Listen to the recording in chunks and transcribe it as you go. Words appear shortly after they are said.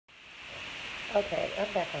Okay,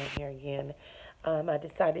 I'm back on here again. I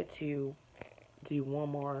decided to do one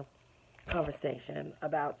more conversation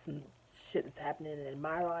about some shit that's happening in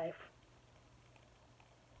my life.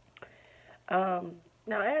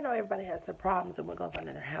 Now, I know everybody has their problems and what goes on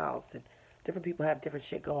in their house, and different people have different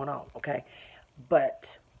shit going on, okay? But,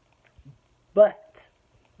 but,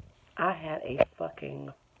 I had a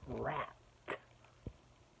fucking rat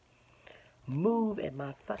move in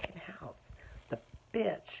my fucking house. The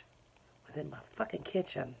bitch was in my fucking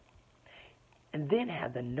kitchen and then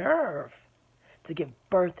had the nerve to give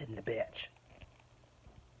birth in the bitch.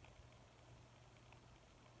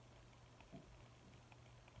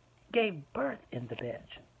 Gave birth in the bitch.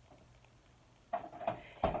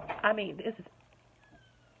 I mean, this is.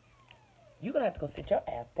 You're going to have to go sit your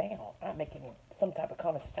ass down. I'm making some type of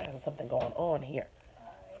conversation, something going on here.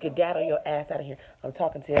 Skedaddle your ass out of here. I'm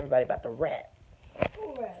talking to everybody about the rat.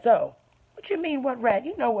 So, what you mean, what rat?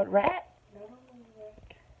 You know what rat?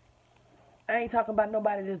 I ain't talking about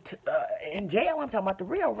nobody that's in jail. I'm talking about the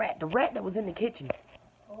real rat. The rat that was in the kitchen.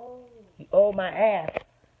 You owe my ass.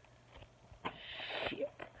 Shit.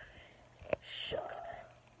 Shucks.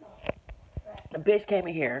 The bitch came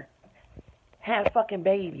in here, had fucking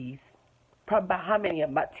babies. Probably about how many of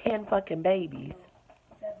them? About 10 fucking babies.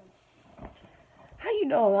 How you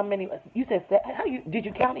know how many? You said how you did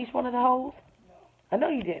you count each one of the hoes? I know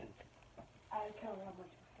you didn't.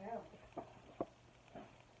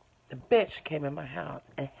 The bitch came in my house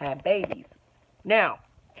and had babies. Now,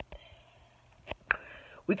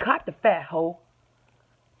 we caught the fat hoe,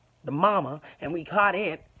 the mama, and we caught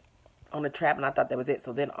it on the trap, and I thought that was it.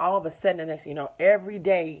 So then all of a sudden, the next, every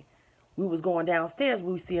day we was going downstairs,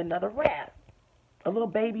 we would see another rat, a little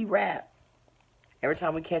baby rat. Every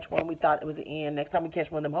time we catch one, we thought it was the end. Next time we catch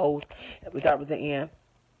one of them hoes, we thought it was the end.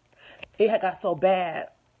 It had got so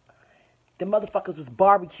bad, the motherfuckers was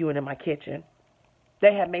barbecuing in my kitchen.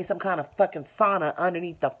 They had made some kind of fucking sauna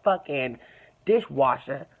underneath the fucking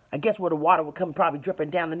dishwasher. I guess where the water would come probably dripping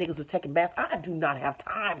down. The niggas was taking baths. I do not have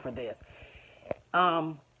time for this.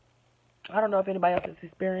 I don't know if anybody else has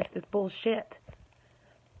experienced this bullshit.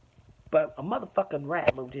 But a motherfucking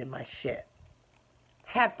rat moved in my shit.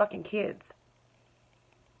 Had fucking kids.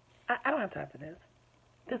 I don't have time for this.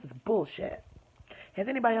 This is bullshit. Has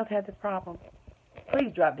anybody else had this problem?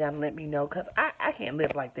 Please drop down and let me know, because I can't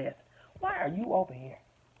live like this. Why are you over here?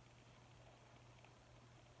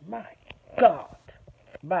 My God.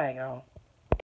 Bye, y'all.